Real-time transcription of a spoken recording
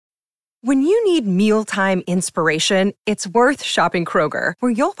When you need mealtime inspiration, it's worth shopping Kroger,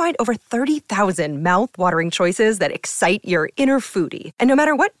 where you'll find over 30,000 mouth-watering choices that excite your inner foodie. And no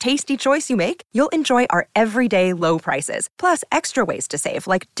matter what tasty choice you make, you'll enjoy our everyday low prices, plus extra ways to save,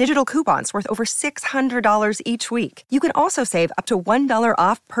 like digital coupons worth over $600 each week. You can also save up to $1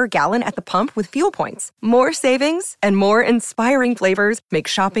 off per gallon at the pump with fuel points. More savings and more inspiring flavors make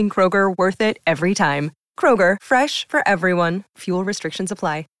shopping Kroger worth it every time. Kroger, fresh for everyone. Fuel restrictions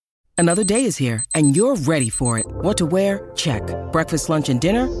apply. Another day is here, and you're ready for it. What to wear? Check. Breakfast, lunch, and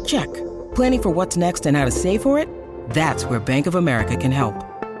dinner? Check. Planning for what's next and how to save for it? That's where Bank of America can help.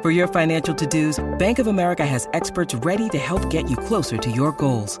 For your financial to-dos, Bank of America has experts ready to help get you closer to your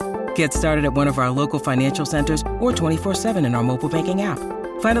goals. Get started at one of our local financial centers or 24/7 in our mobile banking app.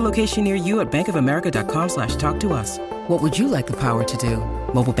 Find a location near you at bankofamerica.com/talktous. What would you like the power to do?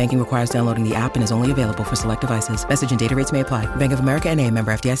 Mobile banking requires downloading the app and is only available for select devices. Message and data rates may apply. Bank of America N.A.,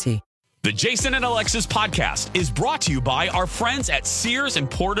 member FDIC. The Jason and Alexis podcast is brought to you by our friends at Sears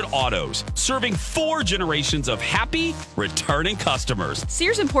Imported Autos, serving 4 generations of happy, returning customers.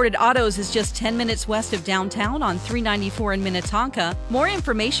 Sears Imported Autos is just 10 minutes west of downtown on 394 in Minnetonka. More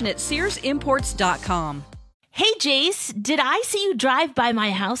information at SearsImports.com. Hey, Jace, did I see you drive by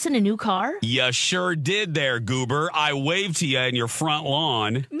my house in a new car? You sure did there, Goober. I waved to you in your front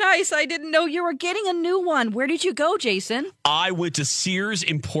lawn. Nice. I didn't know you were getting a new one. Where did you go, Jason? I went to Sears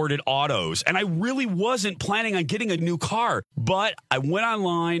Imported Autos, and I really wasn't planning on getting a new car. But I went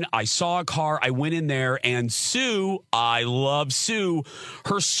online, I saw a car, I went in there, and Sue, I love Sue,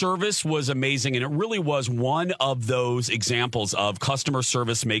 her service was amazing, and it really was one of those examples of customer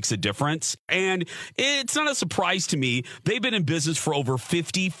service makes a difference. And it's not a surprise to me. They've been in business for over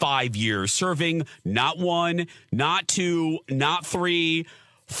 55 years, serving not 1, not 2, not 3,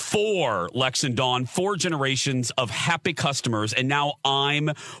 4, Lex and Dawn, 4 generations of happy customers, and now I'm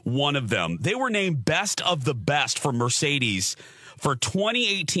one of them. They were named Best of the Best for Mercedes for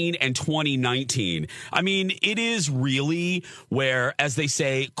 2018 and 2019. I mean, it is really where, as they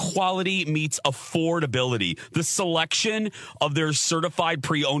say, quality meets affordability. The selection of their certified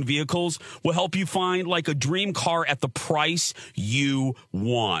pre-owned vehicles will help you find like a dream car at the price you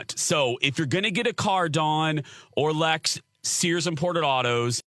want. So if you're going to get a car, Dawn or Lex, Sears Imported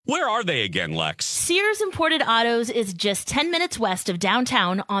Autos. Where are they again, Lex? Sears Imported Autos is just 10 minutes west of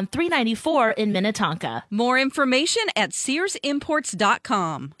downtown on 394 in Minnetonka. More information at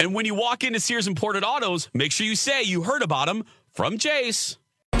SearsImports.com. And when you walk into Sears Imported Autos, make sure you say you heard about them from Jace.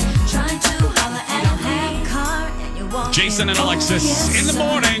 Jason and Alexis in the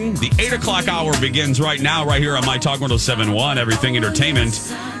morning. The 8 o'clock hour begins right now, right here on My Talk 107.1. Everything Entertainment,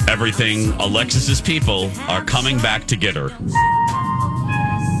 everything Alexis's people are coming back to get her.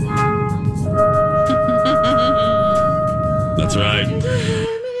 That's right.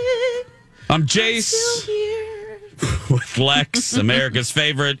 I'm Jace with Lex, America's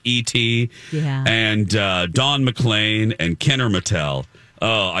favorite, E.T., and Dawn McClain and Kenner Mattel.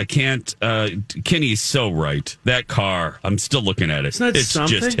 Oh, I can't. Kenny's so right. That car, I'm still looking at it. It's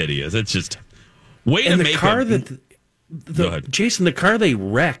just hideous. It's just way to make it. Go ahead. Jason, the car they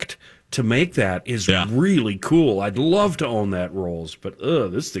wrecked to make that is really cool. I'd love to own that Rolls, but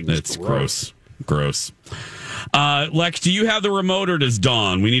this thing is gross. Lex, do you have the remote or does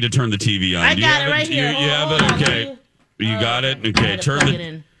Dawn? We need to turn the TV on. I got it right here. You have it? Okay. You got it? Okay.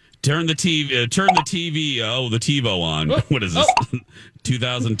 Turn the TV. Oh, the TiVo on. What is this?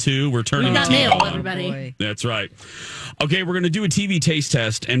 2002. We're turning the TiVo on. Everybody. That's right. Okay, we're going to do a TV taste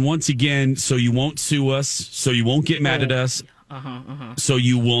test, and once again, so you won't sue us, so you won't get mad at us. So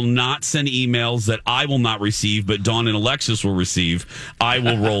you will not send emails that I will not receive, but Dawn and Alexis will receive. I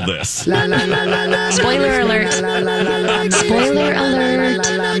will roll this. Spoiler alert. Spoiler alert.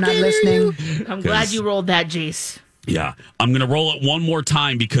 I'm not listening. I'm glad you rolled that, Jace. Yeah, I'm going to roll it one more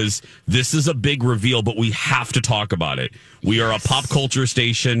time because this is a big reveal, but we have to talk about it. We are a pop culture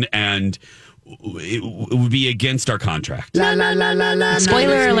station, and it would be against our contract. Spoiler alert.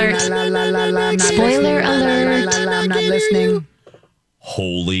 Spoiler alert. I'm not listening.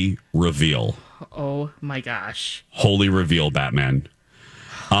 Holy reveal. Oh my gosh. Holy reveal, Batman.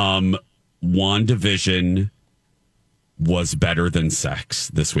 WandaVision was better than sex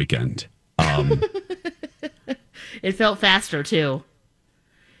this weekend. It felt faster too.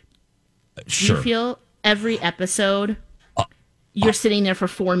 Sure. You feel every episode you're sitting there for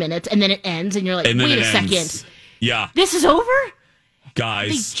 4 minutes and then it ends and you're like, wait a second. Yeah. This is over?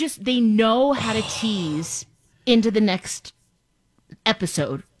 Guys. They know how to tease into the next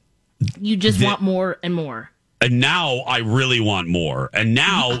episode. You just want more and more. And now I really want more. And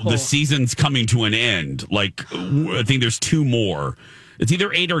now the season's coming to an end. Like, I think there's 2 more. It's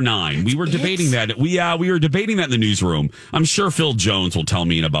either 8 or 9. We were debating that. We were debating that in the newsroom. I'm sure Phil Jones will tell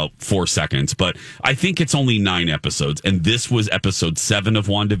me in about 4 seconds, but I think it's only 9 episodes. And this was episode 7 of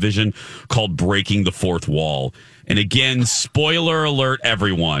WandaVision, called Breaking the Fourth Wall. And again, spoiler alert,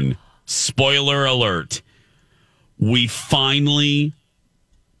 everyone. Spoiler alert. We finally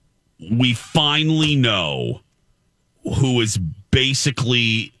know who is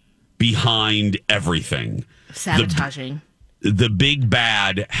basically behind everything. Sabotaging. The big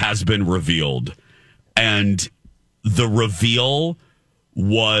bad has been revealed, and the reveal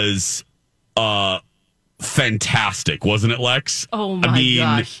was fantastic, wasn't it, Lex? Oh my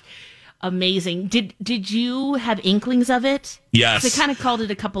gosh, amazing! Did you have inklings of it? Yes, I kind of called it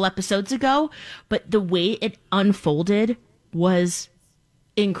a couple episodes ago, but the way it unfolded was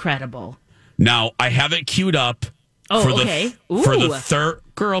incredible. Now I have it queued up. For the third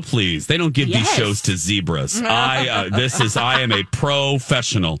girl, please. They don't give these shows to zebras. I am a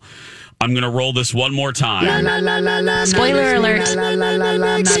professional. I'm going to roll this one more time. Spoiler alert.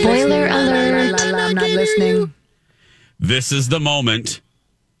 Spoiler alert. I'm not listening. This is the moment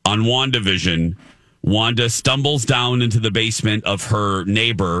on WandaVision. Wanda stumbles down into the basement of her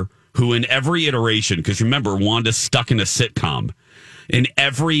neighbor, who in every iteration, because remember, Wanda's stuck in a sitcom. In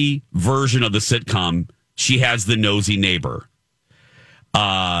every version of the sitcom, she has the nosy neighbor.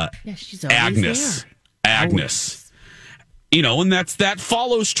 She's always Agnes. there. Agnes. You know, and that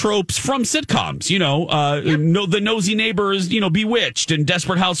follows tropes from sitcoms. You know, the nosy neighbor is, Bewitched and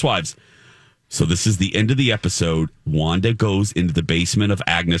Desperate Housewives. So this is the end of the episode. Wanda goes into the basement of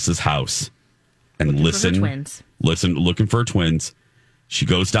Agnes's house and looking for her twins. She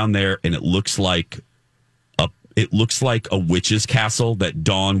goes down there, and it looks like a witch's castle that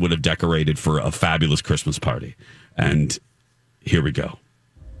Dawn would have decorated for a fabulous Christmas party. And here we go.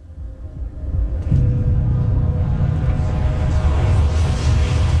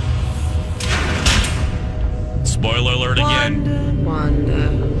 Spoiler alert again.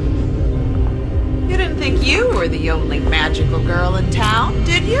 Wanda. You didn't think you were the only magical girl in town,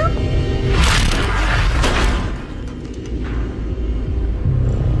 did you?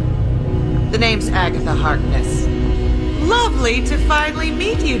 The name's Agatha Harkness. Lovely to finally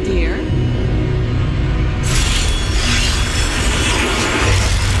meet you, dear.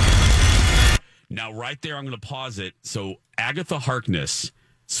 Now, right there, I'm going to pause it. So, Agatha Harkness,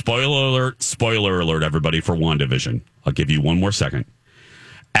 spoiler alert, everybody, for WandaVision. I'll give you one more second.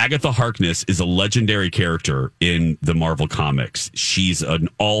 Agatha Harkness is a legendary character in the Marvel Comics. She's an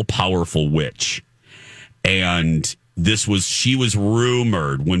all-powerful witch. And she was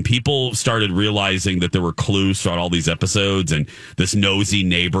rumored when people started realizing that there were clues throughout all these episodes, and this nosy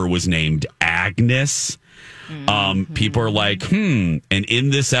neighbor was named Agnes. People are like, And in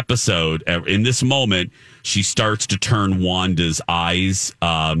this episode, in this moment, she starts to turn Wanda's eyes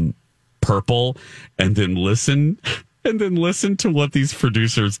purple, and then listen to what these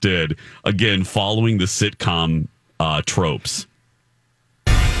producers did. Again, following the sitcom tropes.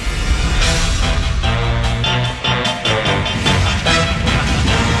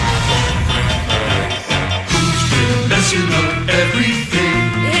 Messing up everything.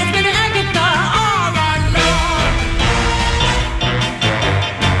 It's been Agatha all along.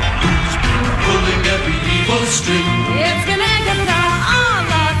 Who's been pulling every evil string? It's been Agatha all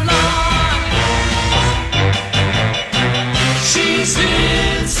along. She's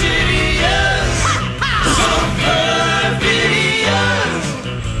insidious, so perfidious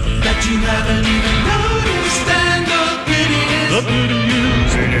that you haven't even noticed. And the pity is.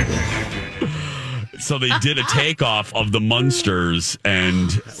 So they did a takeoff of the Munsters, and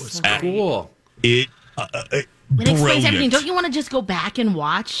that was cool. It explains brilliant. everything. Don't you want to just go back and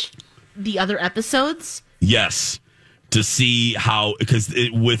watch the other episodes? Yes, to see how, because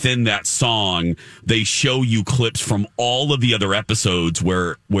within that song they show you clips from all of the other episodes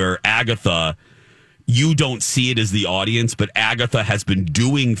where Agatha, you don't see it as the audience, but Agatha has been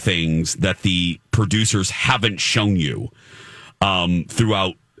doing things that the producers haven't shown you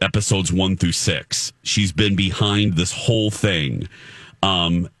throughout episodes 1 through 6. She's been behind this whole thing.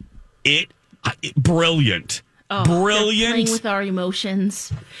 Brilliant. Oh, Brilliant. Playing with our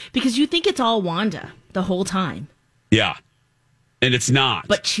emotions. Because you think it's all Wanda the whole time. Yeah. And it's not.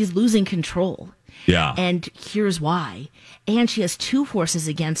 But she's losing control. Yeah. And here's why. And she has two forces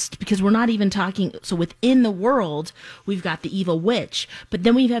against, because we're not even talking. So within the world, we've got the evil witch, but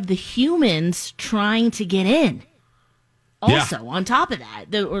then we have the humans trying to get in. Also, on top of that,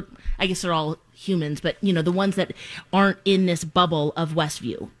 or I guess they're all humans, but the ones that aren't in this bubble of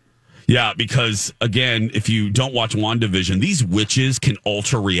Westview. Yeah, because again, if you don't watch WandaVision, these witches can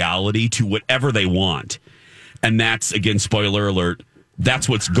alter reality to whatever they want. And that's, again, spoiler alert, That's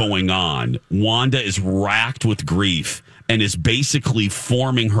what's going on. Wanda is racked with grief and is basically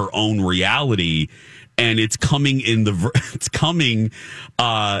forming her own reality, and it's coming as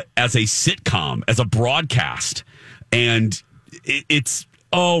a sitcom, as a broadcast, and it's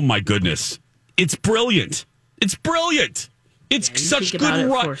oh my goodness, it's brilliant. It's brilliant. It's such good writing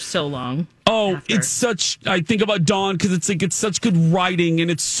for so long. Oh, it's such. I think about Dawn because it's such good writing,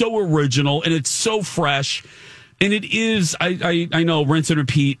 and it's so original, and it's so fresh, and it is. I know, rinse and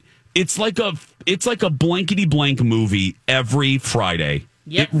repeat. It's like a blankety blank movie every Friday.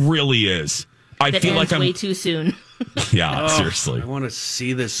 Yep. It really is. I feel like I'm way too soon. Yeah, seriously. I want to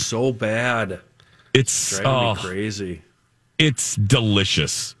see this so bad. It's driving me crazy. It's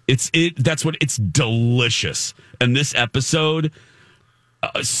delicious. It's delicious. And this episode,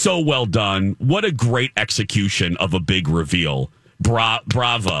 so well done. What a great execution of a big reveal. Brava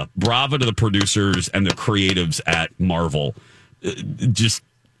to the producers and the creatives at Marvel.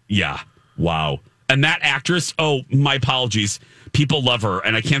 Wow. And that actress, my apologies. People love her,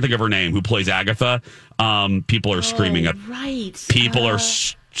 and I can't think of her name, who plays Agatha. People are screaming at people are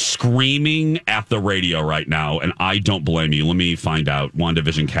screaming at the radio right now, and I don't blame you. Let me find out.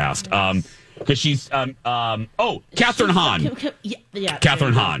 WandaVision cast. Because she's Catherine Hahn.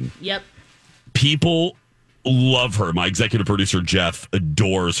 Catherine Hahn. Yep. People love her. My executive producer Jeff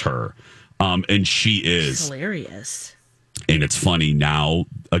adores her. And she is She's hilarious. And it's funny now,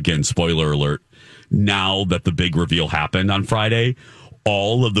 again, spoiler alert, now that the big reveal happened on Friday,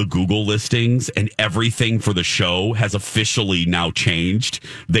 all of the Google listings and everything for the show has officially now changed.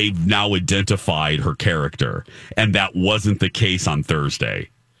 They've now identified her character, and that wasn't the case on Thursday.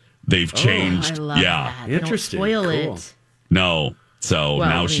 They've changed. I love that. Interesting. Don't spoil Cool. it. No. So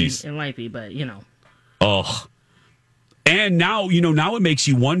now she's... It might be, but, Oh. And now, now it makes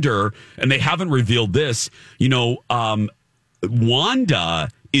you wonder, and they haven't revealed this, Wanda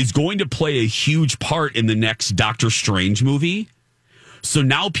is going to play a huge part in the next Doctor Strange movie. So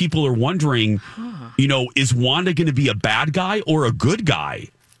now people are wondering, is Wanda going to be a bad guy or a good guy?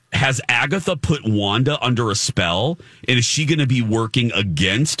 Has Agatha put Wanda under a spell? And is she going to be working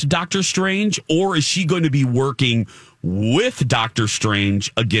against Doctor Strange? Or is she going to be working with Doctor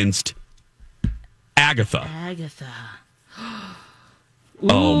Strange against Agatha?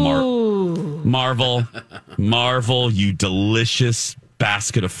 Marvel, you delicious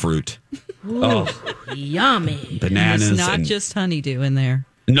basket of fruit. Yummy. Bananas. It's not just honeydew in there.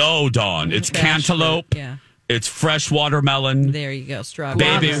 No, Dawn. It's cantaloupe. Fruit. Yeah. It's fresh watermelon. There you go.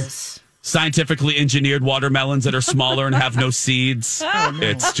 Strawberry. Baby. Scientifically engineered watermelons that are smaller and have no seeds.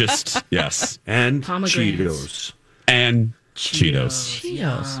 It's just, yes. And Cheetos. And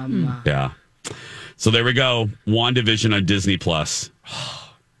Cheetos. Yeah. So there we go. WandaVision on Disney Plus.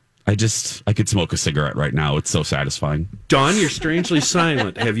 I could smoke a cigarette right now. It's so satisfying. Dawn, you're strangely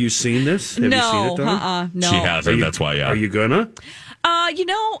silent. Have you seen this? Have you seen it, Dawn? No. She hasn't. That's why, yeah. Are you gonna?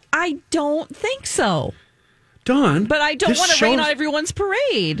 I don't think so. Dawn. But I don't want to rain on everyone's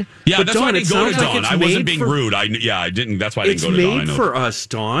parade. Yeah, but that's Dawn, why I didn't go to like Dawn. I wasn't being rude. I didn't. That's why I didn't go to Dawn. It's made for us,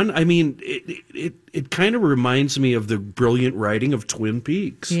 Dawn. I mean, it kind of reminds me of the brilliant writing of Twin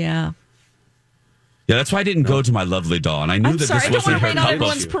Peaks. Yeah. Yeah, that's why I didn't go to my lovely Dawn. I knew this wasn't her cup of... I don't want to rain on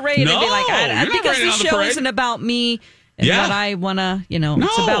everyone's parade and be like, because the show isn't about me and what I want to,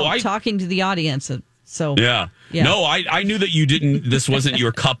 it's about talking to the audience. So yeah. No, I knew that you didn't. This wasn't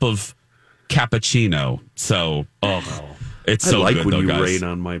your cup of cappuccino. So, it's so I like good, when though, you guys. rain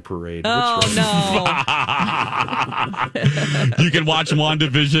on my parade. Oh, no. You can watch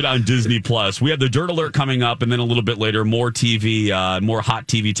WandaVision on Disney Plus. We have the Dirt Alert coming up, and then a little bit later, more TV, more hot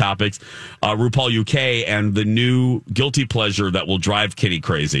TV topics. RuPaul UK and the new guilty pleasure that will drive Kitty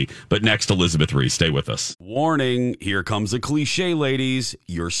crazy. But next, Elizabeth Reese. Stay with us. Warning, here comes a cliche, ladies.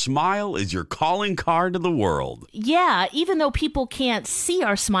 Your smile is your calling card to the world. Yeah, even though people can't see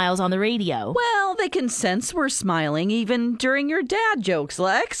our smiles on the radio. Well, they can sense we're smiling even during your dad jokes,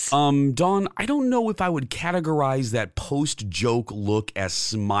 Lex. Dawn, I don't know if I would categorize that post-joke look as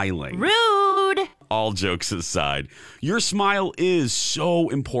smiling. Rude! All jokes aside, your smile is so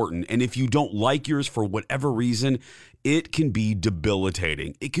important, and if you don't like yours for whatever reason, it can be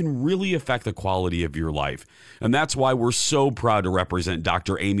debilitating. It can really affect the quality of your life. And that's why we're so proud to represent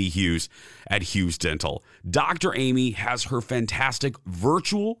Dr. Amy Hughes at Hughes Dental. Dr. Amy has her fantastic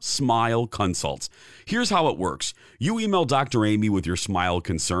virtual smile consults. Here's how it works. You email Dr. Amy with your smile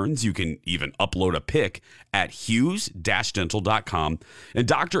concerns. You can even upload a pic at hughes-dental.com, and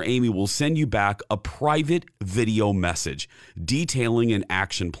Dr. Amy will send you back a private video message detailing an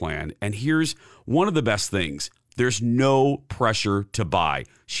action plan. And here's one of the best things. There's no pressure to buy.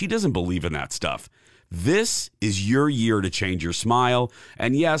 She doesn't believe in that stuff. This is your year to change your smile.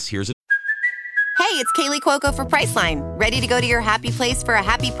 And yes, here's a... Hey, it's Kaylee Cuoco for Priceline. Ready to go to your happy place for a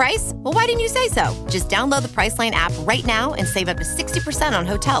happy price? Well, why didn't you say so? Just download the Priceline app right now and save up to 60% on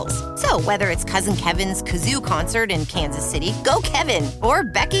hotels. So whether it's Cousin Kevin's Kazoo Concert in Kansas City, go Kevin, or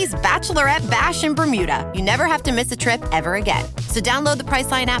Becky's Bachelorette Bash in Bermuda, you never have to miss a trip ever again. So download the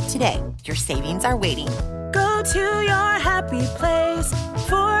Priceline app today. Your savings are waiting. Go to your happy place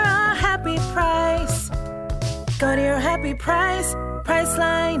for a happy price. Go to your happy price,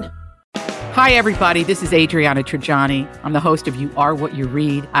 Priceline. Hi, everybody. This is Adriana Trajani. I'm the host of You Are What You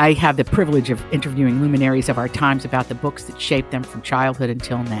Read. I have the privilege of interviewing luminaries of our times about the books that shaped them from childhood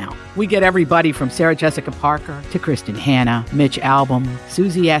until now. We get everybody from Sarah Jessica Parker to Kristen Hanna, Mitch Albom,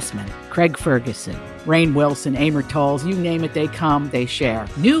 Susie Essman, Craig Ferguson, Rainn Wilson, Amor Tolls, you name it, they come, they share.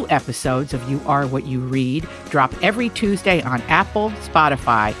 New episodes of You Are What You Read drop every Tuesday on Apple,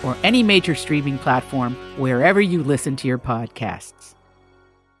 Spotify, or any major streaming platform wherever you listen to your podcasts.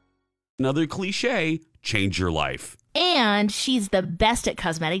 Another cliche, change your life. And she's the best at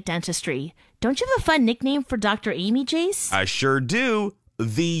cosmetic dentistry. Don't you have a fun nickname for Dr. Amy, Jace? I sure do.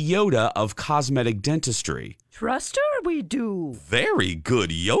 The Yoda of cosmetic dentistry. Trust her, we do. Very good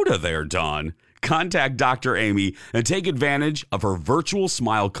Yoda there, Dawn. Contact Dr. Amy and take advantage of her virtual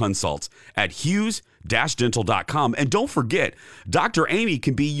smile consults at hughes-dental.com. And don't forget, Dr. Amy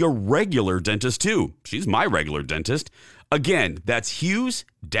can be your regular dentist too. She's my regular dentist. Again, that's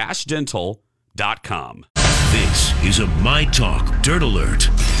hughes-dental.com. This is a My Talk Dirt Alert.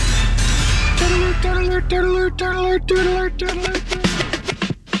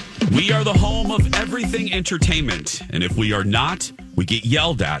 We are the home of everything entertainment. And if we are not, we get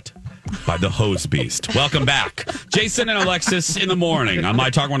yelled at by the hose beast. Welcome back. Jason and Alexis in the morning on My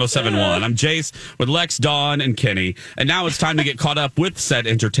Talk 107.1. I'm Jace with Lex, Dawn, and Kenny. And now it's time to get caught up with said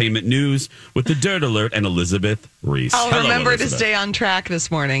entertainment news with the Dirt Alert and Elizabeth Reese. I'll remember to stay on track this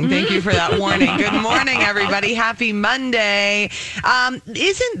morning. Thank you for that warning. Good morning, everybody. Happy Monday.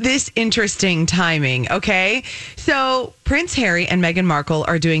 Isn't this interesting timing? Okay. So Prince Harry and Meghan Markle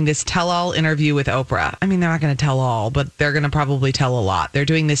are doing this tell-all interview with Oprah. I mean, they're not going to tell all, but they're going to probably tell a lot. They're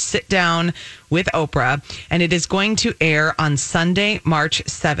doing this sit-down with Oprah, and it is going to air on Sunday, March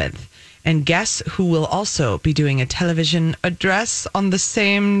 7th. And guess who will also be doing a television address on the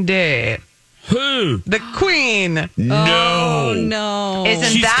same day? Who? The Queen. No. Oh, no. Isn't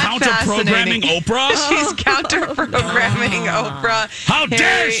She's that counter-programming fascinating? Oprah? She's counter-programming Oprah. How dare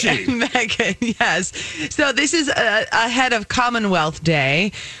Harry she? And Meghan, yes. So this is ahead of Commonwealth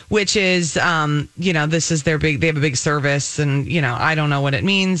Day, which is, this is their they have a big service, and, I don't know what it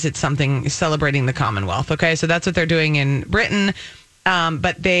means. It's something celebrating the Commonwealth. Okay, so that's what they're doing in Britain,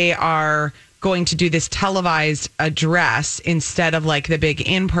 but they are going to do this televised address instead of like the big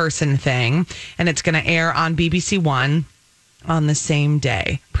in-person thing, and it's going to air on BBC One on the same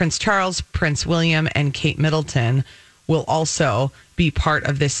day. Prince Charles, Prince William, and Kate Middleton will also be part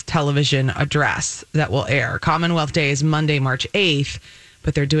of this television address that will air. Commonwealth Day is Monday, March 8th,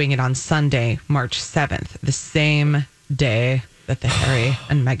 but they're doing it on Sunday, March 7th, the same day that the Harry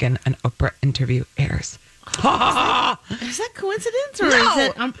and Meghan and Oprah interview airs. Is that coincidence or No.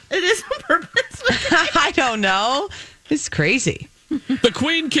 is it is on purpose? I don't know. It's crazy. The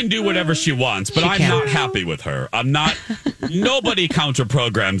Queen can do whatever she wants, but I'm not happy with her. I'm not. Nobody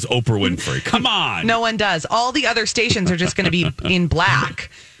counter-programs Oprah Winfrey. Come on. No one does. All the other stations are just going to be in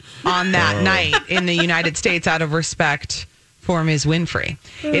black on that night in the United States out of respect for Ms. Winfrey.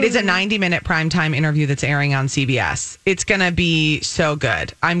 It is a 90-minute primetime interview that's airing on CBS. It's going to be so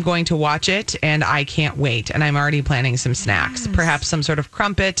good. I'm going to watch it, and I can't wait. And I'm already planning some snacks. Perhaps some sort of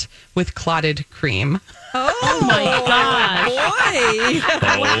crumpet with clotted cream. Oh my God. Boy.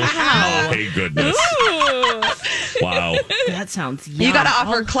 Oh, my goodness. Wow. That sounds yum. You got to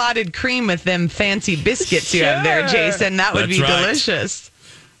offer clotted cream with them fancy biscuits you have there, Jason. That would That's be right. delicious.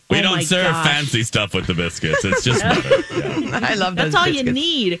 We Oh don't my serve gosh. fancy stuff with the biscuits. It's just butter. Yeah. I love those That's all biscuits. you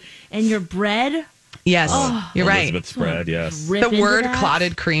need. And your bread. Yes, you're right. Elizabeth spread, yes. Rip The into word that.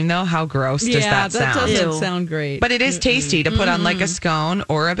 clotted cream, though, how gross does that sound? doesn't Ew. sound great. But it is tasty to put on like a scone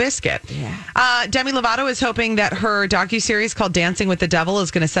or a biscuit. Yeah. Demi Lovato is hoping that her docuseries called Dancing with the Devil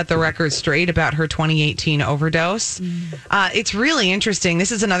is going to set the record straight about her 2018 overdose. It's really interesting.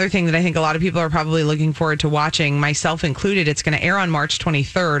 This is another thing that I think a lot of people are probably looking forward to watching, myself included. It's going to air on March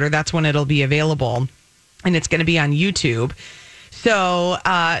 23rd, or that's when it'll be available. And it's going to be on YouTube. So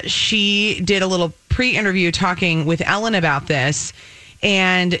she did a little pre-interview talking with Ellen about this,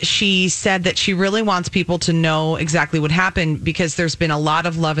 and she said that she really wants people to know exactly what happened because there's been a lot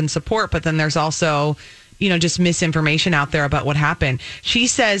of love and support, but then there's also, just misinformation out there about what happened. She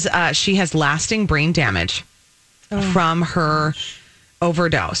says she has lasting brain damage from her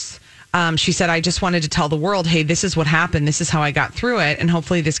overdose. She said, I just wanted to tell the world, hey, this is what happened. This is how I got through it. And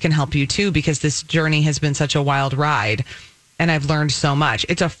hopefully this can help you too, because this journey has been such a wild ride. And I've learned so much.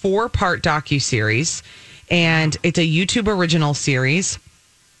 It's a 4-part docuseries, and it's a YouTube original series.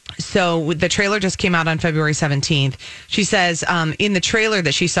 So the trailer just came out on February 17th. She says in the trailer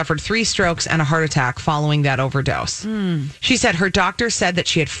that she suffered 3 strokes and a heart attack following that overdose. She said her doctor said that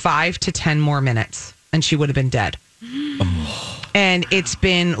she had 5 to 10 more minutes and she would have been dead. And it's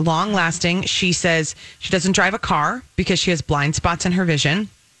been long lasting. She says she doesn't drive a car because she has blind spots in her vision.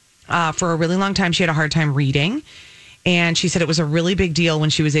 For a really long time, she had a hard time reading. And she said it was a really big deal when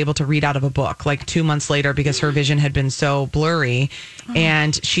she was able to read out of a book, like 2 months later, because her vision had been so blurry.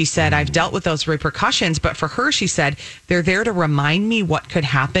 And she said, I've dealt with those repercussions. But for her, she said, they're there to remind me what could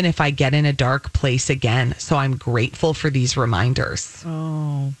happen if I get in a dark place again. So I'm grateful for these reminders.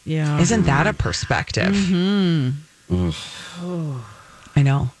 Oh, yeah. Isn't that a perspective? Mm-hmm. I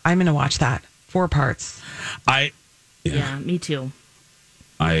know. I'm going to watch that. 4 parts. Yeah, me too.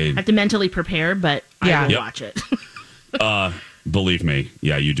 I have to mentally prepare, but I will watch it. Believe me,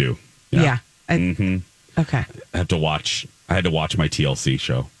 yeah, you do. Yeah. Okay. I had to watch my TLC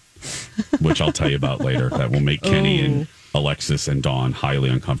show, which I'll tell you about later. That will make Kenny and Alexis and Dawn highly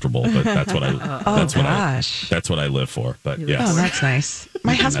uncomfortable. But that's what that's what I live for. But yes. Oh, that's nice.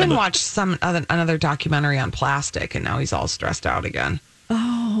 My husband watched another documentary on plastic, and now he's all stressed out again.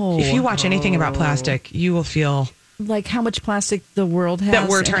 Oh, if you watch anything about plastic, you will feel. Like how much plastic the world has. That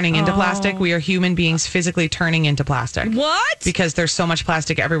we're turning into plastic. We are human beings physically turning into plastic. What? Because there's so much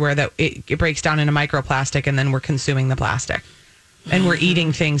plastic everywhere that it breaks down into microplastic, and then we're consuming the plastic. And we're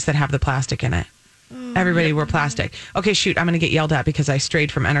eating things that have the plastic in it. Everybody, we're plastic. Okay, shoot, I'm going to get yelled at because I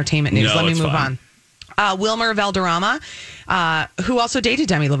strayed from entertainment news. Let me move on. Wilmer Valderrama, who also dated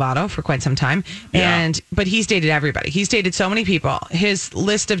Demi Lovato for quite some time. But he's dated everybody. He's dated so many people. His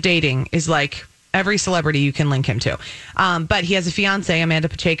list of dating is like every celebrity you can link him to. But he has a fiance, Amanda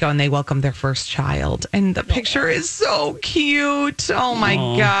Pacheco, and they welcomed their first child. And the picture is so cute. Oh, my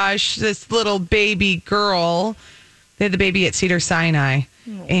gosh. This little baby girl. They had the baby at Cedars-Sinai.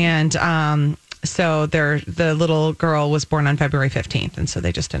 And so the little girl was born on February 15th. And so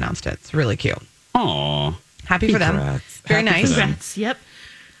they just announced it. It's really cute. Aw. Happy for them. Very nice. Congrats. Yep.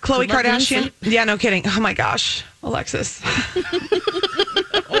 Khloe Kardashian. Yeah, no kidding. Oh, my gosh. Alexis. How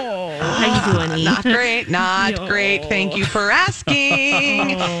you doing, E? Not great. Not great. Thank you for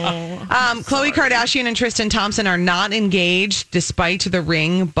asking. Khloe Kardashian and Tristan Thompson are not engaged despite the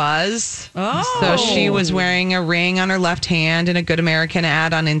ring buzz. So she was wearing a ring on her left hand in a Good American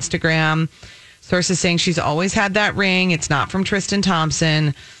ad on Instagram. Sources saying she's always had that ring. It's not from Tristan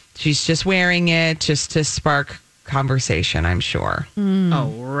Thompson. She's just wearing it just to spark conversation, I'm sure.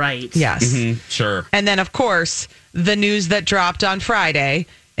 Oh, right. Yes. Sure. And then, of course, the news that dropped on Friday.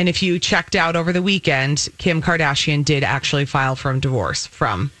 And if you checked out over the weekend, Kim Kardashian did actually file for divorce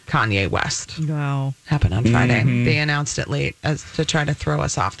from Kanye West. Wow. Happened on Friday. They announced it late as to try to throw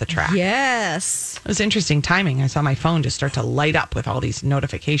us off the track. Yes. It was interesting timing. I saw my phone just start to light up with all these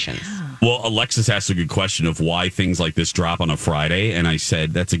notifications. Well, Alexis asked a good question of why things like this drop on a Friday. And I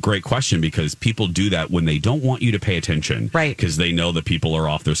said, that's a great question because people do that when they don't want you to pay attention. Right. Because they know that people are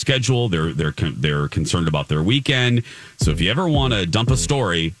off their schedule. They're concerned about their weekend. So if you ever want to dump a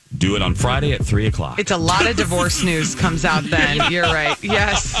story, do it on Friday at 3:00. It's a lot of divorce news comes out then. You're right.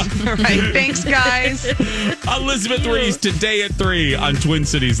 Yes. Right. Thanks, guys. Elizabeth Reese today at 3 on Twin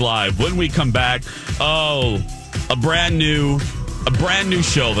Cities Live. When we come back, a brand new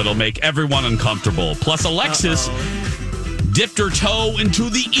show that'll make everyone uncomfortable. Plus, Alexis dipped her toe into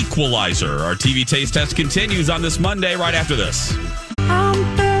the equalizer. Our TV taste test continues on this Monday right after this.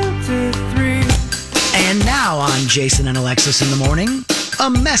 And now on Jason and Alexis in the Morning, a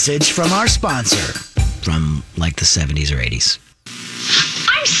message from our sponsor from like the 70s or 80s.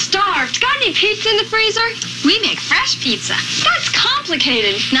 I'm starved. Got any pizza in the freezer? We make fresh pizza. That's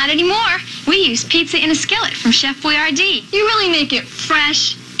complicated. Not anymore. We use pizza in a skillet from Chef Boyardee. You really make it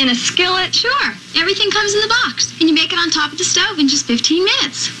fresh in a skillet? Sure. Everything comes in the box, and you make it on top of the stove in just 15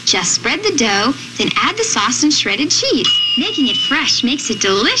 minutes. Just spread the dough, then add the sauce and shredded cheese. Making it fresh makes it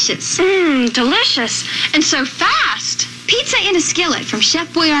delicious. Delicious. And so fast. Pizza in a skillet from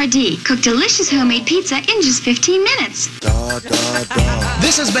Chef Boyardee. Cook delicious homemade pizza in just 15 minutes.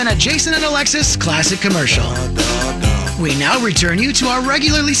 This has been a Jason and Alexis classic commercial. We now return you to our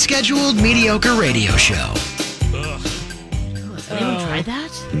regularly scheduled mediocre radio show. Has anyone tried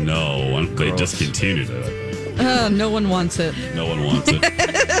that? No, they discontinued it. No one wants it. No one wants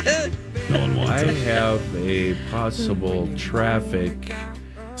it. No one wants I it. have a possible traffic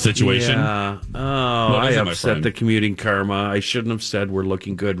situation. Yeah. Oh, What is I it, my upset friend? the commuting karma. I shouldn't have said we're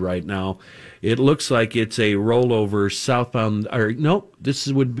looking good right now. It looks like it's a rollover southbound, or nope,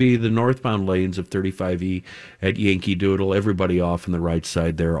 would be the northbound lanes of 35E at Yankee Doodle. Everybody off on the right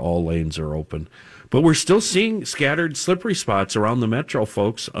side there. All lanes are open. But we're still seeing scattered slippery spots around the metro,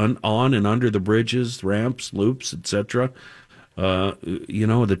 folks, on and under the bridges, ramps, loops, etc.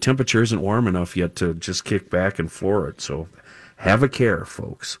 The temperature isn't warm enough yet to just kick back and floor it. So have a care,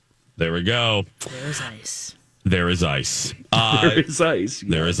 folks. There we go. There's ice. There is ice. There is ice.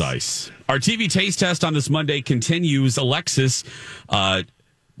 There is ice. Our TV taste test on this Monday continues. Alexis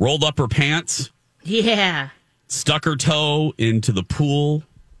rolled up her pants, Yeah. stuck her toe into the pool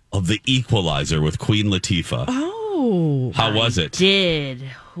of The Equalizer with Queen Latifah. Oh. How was it? Did.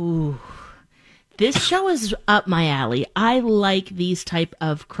 Ooh. This show is up my alley. I like these type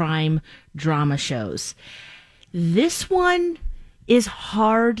of crime drama shows. This one is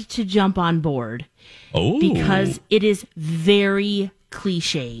hard to jump on board. Oh. Because it is very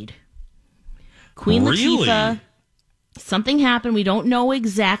cliched. Queen Really? Latifah, something happened. We don't know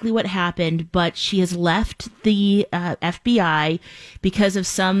exactly what happened, but she has left the FBI because of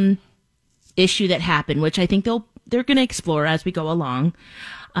some issue that happened, which I think they're going to explore as we go along.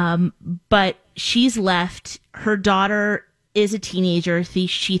 But she's left. Her daughter is a teenager.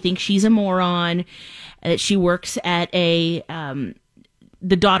 She thinks she's a moron. That she works at a...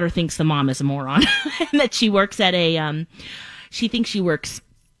 the daughter thinks the mom is a moron. And that she works at she thinks she works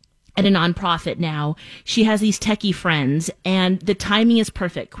at a nonprofit now. She has these techie friends, and the timing is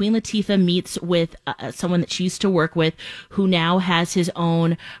perfect. Queen Latifah meets with someone that she used to work with, who now has his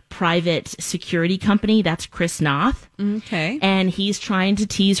own private security company. That's Chris Noth. Okay. And he's trying to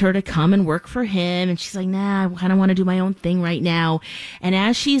tease her to come and work for him. And she's like, nah, I kind of want to do my own thing right now. And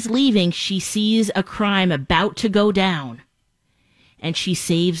as she's leaving, she sees a crime about to go down. And she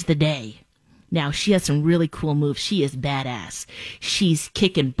saves the day. Now, she has some really cool moves. She is badass. She's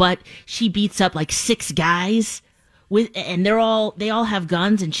kicking butt. She beats up like 6 guys, and they all have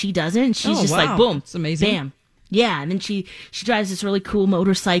guns, and she doesn't. And she's just like, boom, it's amazing. Bam. Yeah, and then she drives this really cool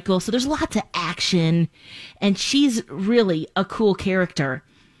motorcycle. So there's lots of action, and she's really a cool character.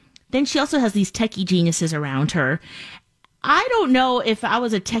 Then she also has these techie geniuses around her. I don't know if I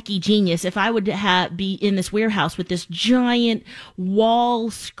was a techie genius, if I would be in this warehouse with this giant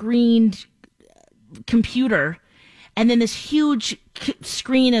wall-screened computer and then this huge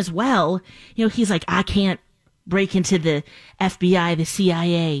screen as well. You know, he's like, I can't break into the FBI, the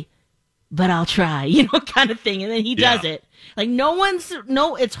CIA, but I'll try, kind of thing. And then he does it. Like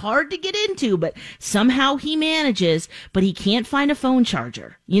it's hard to get into, but somehow he manages, but he can't find a phone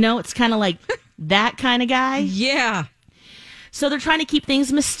charger. It's kind of like that kind of guy. Yeah. So they're trying to keep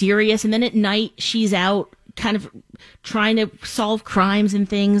things mysterious. And then at night, she's out kind of trying to solve crimes and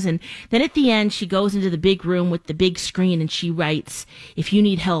things. And then at the end, she goes into the big room with the big screen and she writes, if you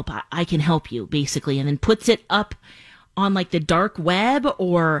need help, I can help you, basically. And then puts it up on like the dark web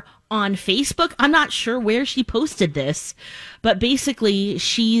or on Facebook. I'm not sure where she posted this, but basically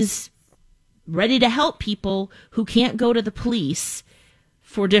she's ready to help people who can't go to the police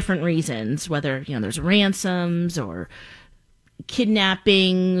for different reasons, whether, there's ransoms or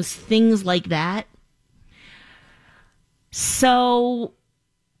kidnappings, things like that. So,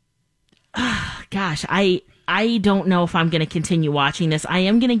 gosh, I don't know if I'm going to continue watching this. I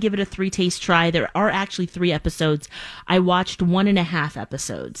am going to give it a 3-taste try. There are actually 3 episodes. I watched 1.5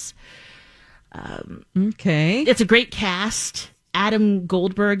 episodes. Okay. It's a great cast. Adam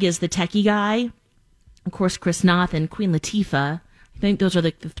Goldberg is the techie guy. Of course, Chris Noth and Queen Latifah. I think those are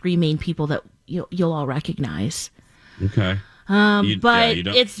the 3 main people that you'll all recognize. Okay. But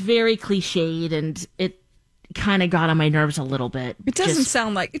it's very cliched, and it kind of got on my nerves a little bit. It doesn't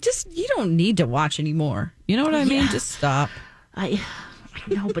sound like you don't need to watch anymore. You know what I mean? Just stop. I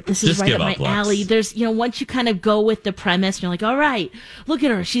know, but this is right up my alley. There's, once you kind of go with the premise, you're like, all right, look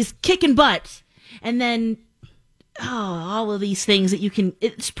at her. She's kicking butt. And then, all of these things that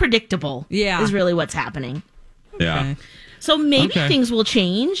it's predictable. Yeah. Is really what's happening. Yeah. Okay. So maybe things will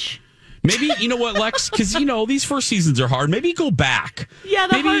change. Maybe, you know what, Lex? Because, these first seasons are hard. Maybe go back. Yeah,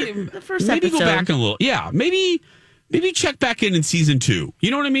 the first maybe episode. Go back a little. Yeah, maybe check back in season 2.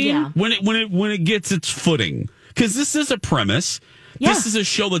 You know what I mean? Yeah. When it gets its footing. Because this is a premise. Yeah. This is a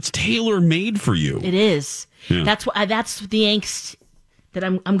show that's tailor-made for you. It is. Yeah. That's the angst that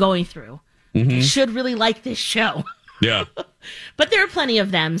I'm going through. Mm-hmm. I should really like this show. Yeah. But there are plenty of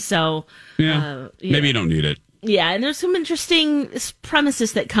them, so... Yeah. Maybe you don't need it. Yeah, and there's some interesting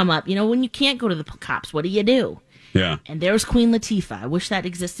premises that come up. When you can't go to the cops, what do? Yeah. And there was Queen Latifah. I wish that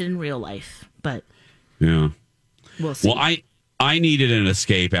existed in real life, but yeah, we'll see. Well, I needed an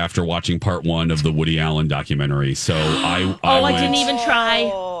escape after watching part 1 of the Woody Allen documentary, so I didn't even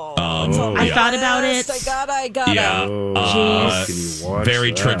try. I thought about it. I gotta. Yeah.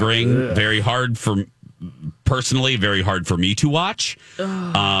 Very triggering. Very hard for me to watch.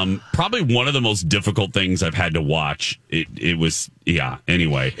 Probably one of the most difficult things I've had to watch. It was, yeah.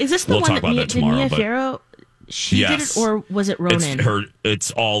 Anyway, is this the we'll one talk about that tomorrow. Mia Farrow? She did it, or was it Ronan?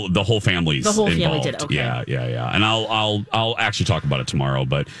 It's all the whole family's the whole involved. Family did. Okay. Yeah. And I'll actually talk about it tomorrow.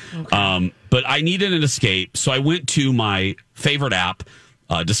 But but I needed an escape, so I went to my favorite app,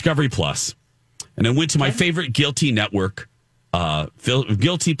 Discovery Plus, and I went to my favorite guilty network,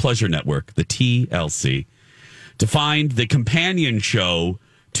 Guilty Pleasure Network, the TLC, to find the companion show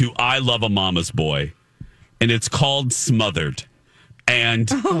to I Love a Mama's Boy, and it's called Smothered.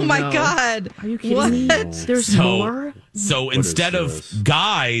 And oh my God. Are you kidding me? There's more? So instead of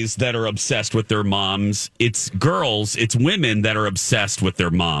guys that are obsessed with their moms, it's girls, it's women that are obsessed with their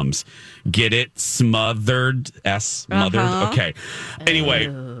moms. Get it? Smothered. Smothered. Okay. Anyway,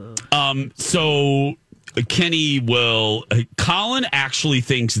 so Colin actually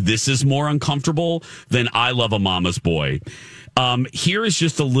thinks this is more uncomfortable than I Love a Mama's Boy. Here is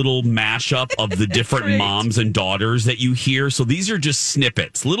just a little mashup of the different moms and daughters that you hear. So these are just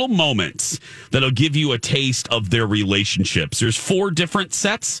snippets, little moments that'll give you a taste of their relationships. There's 4 different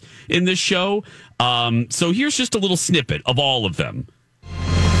sets in this show. So here's just a little snippet of all of them.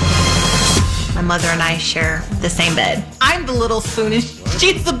 My mother and I share the same bed. I'm the little spoon and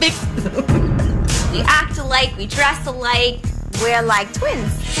she's the big spoon. We act alike, we dress alike. We're like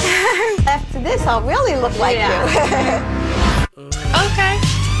twins. After this, I'll really look like you. Okay.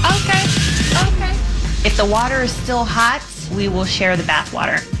 If the water is still hot, we will share the bath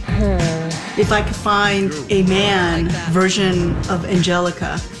water. If I could find a man version of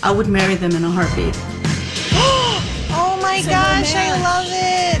Angelica, I would marry them in a heartbeat. Oh my gosh, I love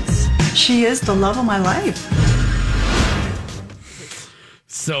it. She is the love of my life.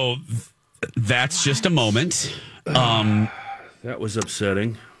 So that's just a moment. That was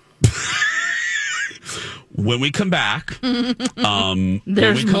upsetting. When we come back,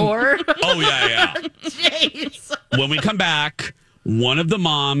 there's more. Oh yeah. Jeez. When we come back, one of the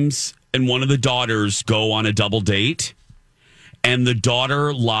moms and one of the daughters go on a double date, and the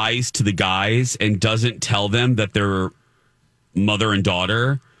daughter lies to the guys and doesn't tell them that they're mother and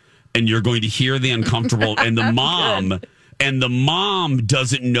daughter, and you're going to hear the uncomfortable. And the mom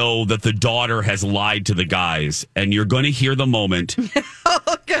doesn't know that the daughter has lied to the guys, and you're going to hear the moment.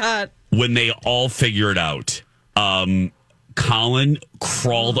 Oh God. When they all figure it out. Colin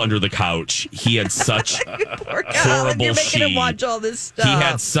crawled under the couch. He had such horrible You're making him watch all this stuff. He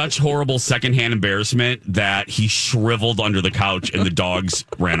had such horrible secondhand embarrassment that he shriveled under the couch and the dogs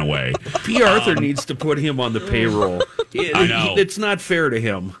ran away. P. Arthur needs to put him on the payroll. I know. It's not fair to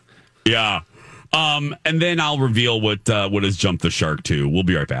him. Yeah. And then I'll reveal what has jumped the shark too. We'll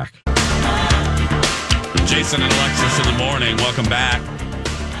be right back. Jason and Alexis in the morning. Welcome back.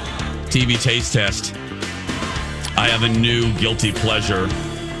 TV taste test. I have a new guilty pleasure,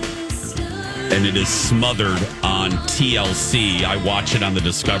 and it is Smothered on TLC. I watch it on the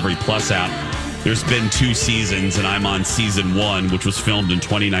Discovery Plus app. There's been 2 seasons, and I'm on season 1, which was filmed in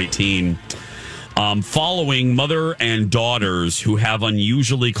 2019. Following mother and daughters who have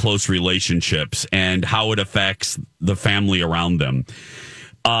unusually close relationships and how it affects the family around them.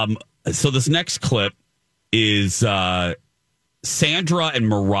 So this next clip is Sandra and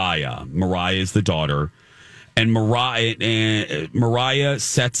Mariah. Mariah is the daughter, and Mariah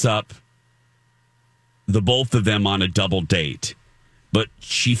sets up the both of them on a double date, but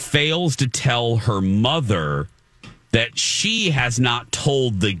she fails to tell her mother that she has not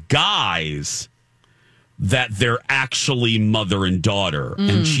told the guys that they're actually mother and daughter.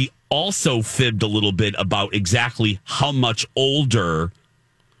 And she also fibbed a little bit about exactly how much older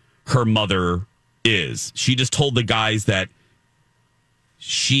her mother is. She just told the guys that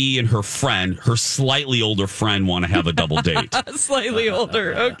she and her friend, her slightly older friend, want to have a double date. Slightly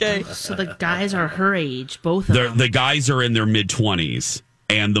older. Okay. So the guys are her age, both of them. The guys are in their mid-20s,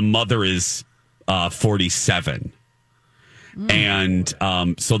 and the mother is 47. And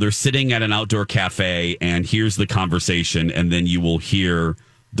so they're sitting at an outdoor cafe, and here's the conversation, and then you will hear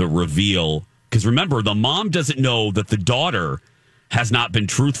the reveal. Because remember, the mom doesn't know that the daughter has not been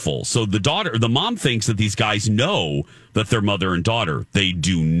truthful. So the mom thinks that these guys know that they're mother and daughter. They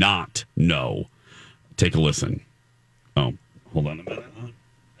do not know. Take a listen. Oh, hold on a minute.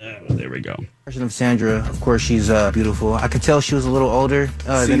 There we go. Version of Sandra, of course, she's beautiful. I could tell she was a little older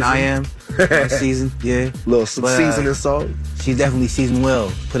than I am. Seasoned, yeah. Little But, seasoning salt. She's definitely seasoned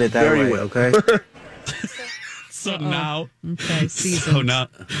well. Put it that Very way, well. okay? So now, okay,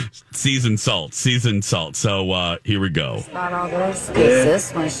 seasoned salt. So here we go. Not all those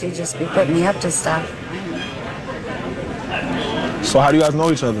cases when she just be putting me up to stuff. So how do you guys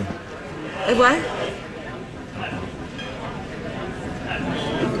know each other? What?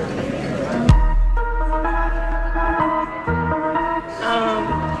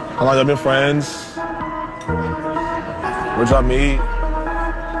 How long y'all been friends? Where'd y'all meet?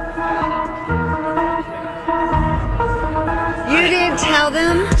 You didn't tell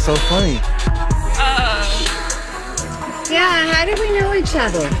them? So funny. Yeah, how did we know each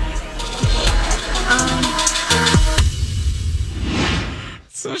other?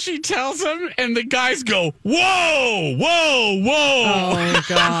 So she tells him, and the guys go, "Whoa, whoa, whoa!" Oh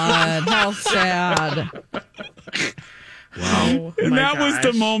God, how sad! Wow, and that was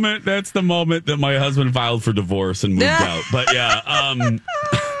the moment. That's the moment that my husband filed for divorce and moved out. But yeah,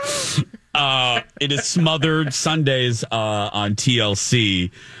 it is Smothered Sundays on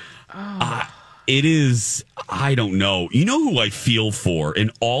TLC. It is. I don't know. You know who I feel for in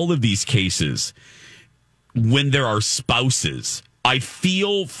all of these cases when there are spouses. I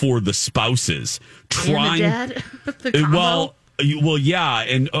feel for the spouses trying. And the dad? The combo? well, yeah,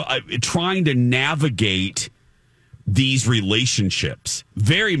 and trying to navigate these relationships,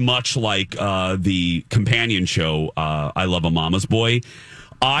 very much like the companion show I Love a Mama's Boy.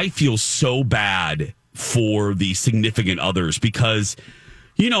 I feel so bad for the significant others because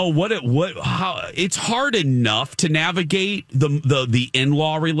you know how it's hard enough to navigate the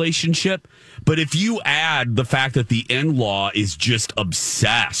in-law relationship, but if you add the fact that the in-law is just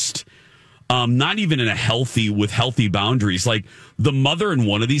obsessed, not even in a healthy boundaries, like the mother in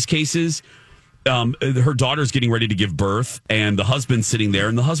one of these cases. Her daughter's getting ready to give birth and the husband's sitting there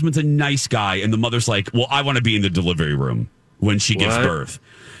and the husband's a nice guy and the mother's like, well, I want to be in the delivery room when she gives birth.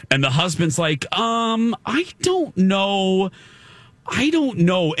 And the husband's like, I don't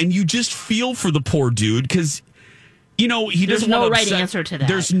know. And you just feel for the poor dude because, you know, he There's doesn't no want to right upset. answer to that.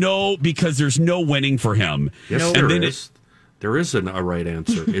 Because there's no winning for him. Yes, and there then is. There isn't a right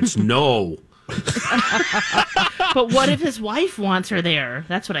answer. It's no. But what if his wife wants her there?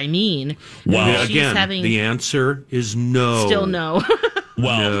 That's what I mean. Well, She's again, having the answer is no. still no.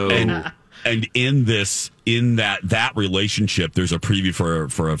 Well, No. and in that relationship, there's a preview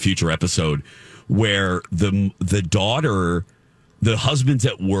for a future episode where the daughter, the husband's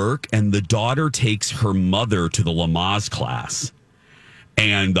at work, and the daughter takes her mother to the Lamaze class,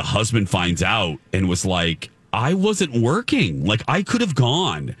 and the husband finds out and was like, "I wasn't working. Like I could have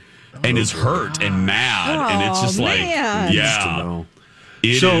gone," and is hurt and mad, and it's just like, yeah,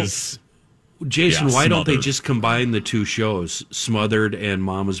 it is. Jason, Yeah, why don't they Smothered. just combine the two shows, Smothered and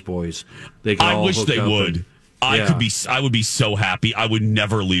Mama's Boys? They could I all wish hook they up would. and- I Yeah. would be so happy. I would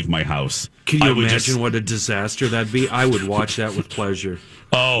never leave my house. Can you I would imagine what a disaster that'd be? I would watch that with pleasure.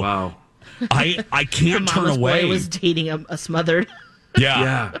 Oh, wow! I can't Her turn mama's away. boy was dating a smothered.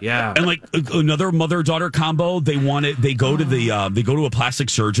 Yeah. And like another mother-daughter combo, they go to a plastic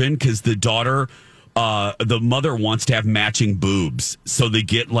surgeon because the daughter, the mother wants to have matching boobs, so they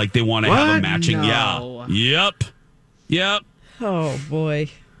want to have a What? matching. No. Yeah. Yep. Oh boy.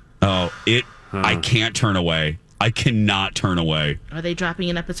 Oh, I can't turn away. I cannot turn away. Are they dropping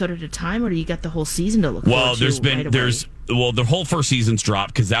an episode at a time, or do you got the whole season to look forward to? The whole first season's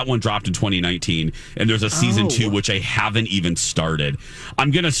dropped because that one dropped in 2019, and there's a season 2 which I haven't even started.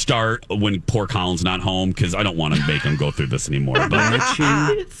 I'm gonna start when poor Colin's not home because I don't want to make him go through this anymore. But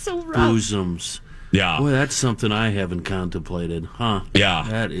Matching It's so rough. bosoms. yeah, Boy, that's something I haven't contemplated, huh? yeah.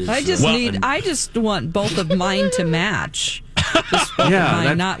 That is. I just want both of mine to match. Just both of mine,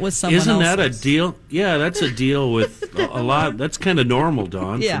 that- not with someone Isn't that a else's. deal? Yeah, that's a deal with a lot. That's kind of normal,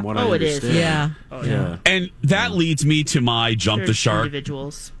 Dawn. Yeah. From what I Oh, it is. understand. Yeah. Yeah. And that leads me to my jump the They're shark.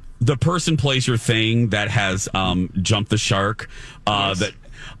 individuals. The person plays your thing that has jumped the shark.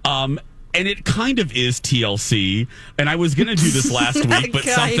 And it kind of is TLC. And I was going to do this last week, but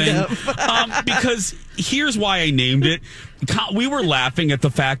because here's why I named it. We were laughing at the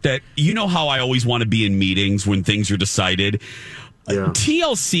fact that, you know how I always want to be in meetings when things are decided. Yeah.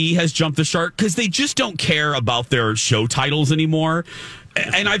 TLC has jumped the shark because they just don't care about their show titles anymore.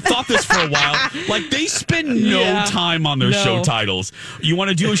 and I've thought this for a while. Like, they spend no time on their show titles. You want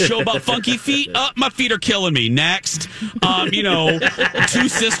to do a show about funky feet? My feet are killing me. Next. Two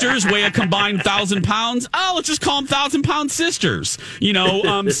sisters weigh a combined 1,000 pounds. Oh, let's just call them 1,000-pound sisters.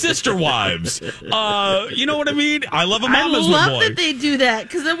 Sister wives. You know what I mean? I love a mama's boy. I love that they do that,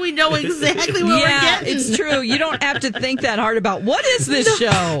 because then we know exactly what we're getting. It's true. You don't have to think that hard about what is this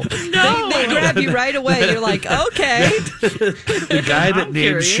show. No, they grab you right away. You're like, okay. The guy that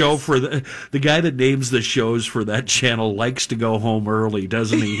the guy that names the shows for that channel likes to go home early,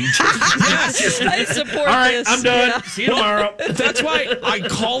 doesn't he? I support All right, this. I'm done. See you tomorrow. That's why I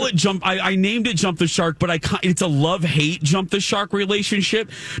call it Jump. I named it Jump the Shark, but it's a love-hate Jump the Shark relationship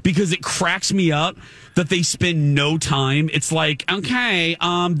because it cracks me up that they spend no time. It's like, okay,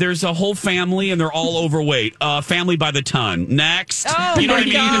 there's a whole family and they're all overweight. Family by the ton. Next. Oh, you know what I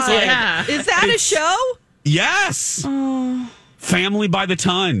mean? God. Is that a show? Yes. Family by the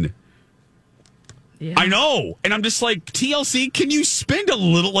ton. Yeah. I know. And I'm just like, TLC, can you spend a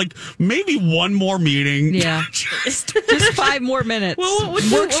little, like, maybe one more meeting? Yeah. just 5 more minutes. Well,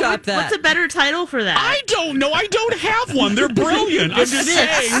 workshop that. What's a better title for that? I don't know. I don't have one. They're brilliant. I'm just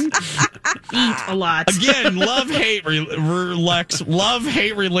saying. Eat a lot. Again, love-hate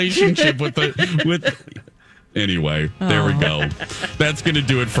relationship with Anyway, there we go. That's going to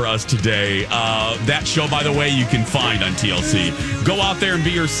do it for us today. That show, by the way, you can find on TLC. Go out there and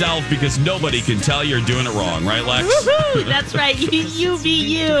be yourself, because nobody can tell you're doing it wrong. Right, Lex? Woohoo! That's right. You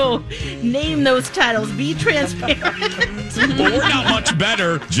be you. Name those titles. Be transparent. But we're not much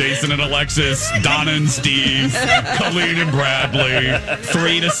better. Jason and Alexis, Donna and Steve, Colleen and Bradley,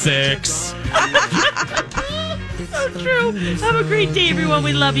 3 to 6. So true. Have a great day, everyone.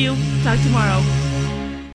 We love you. Talk tomorrow.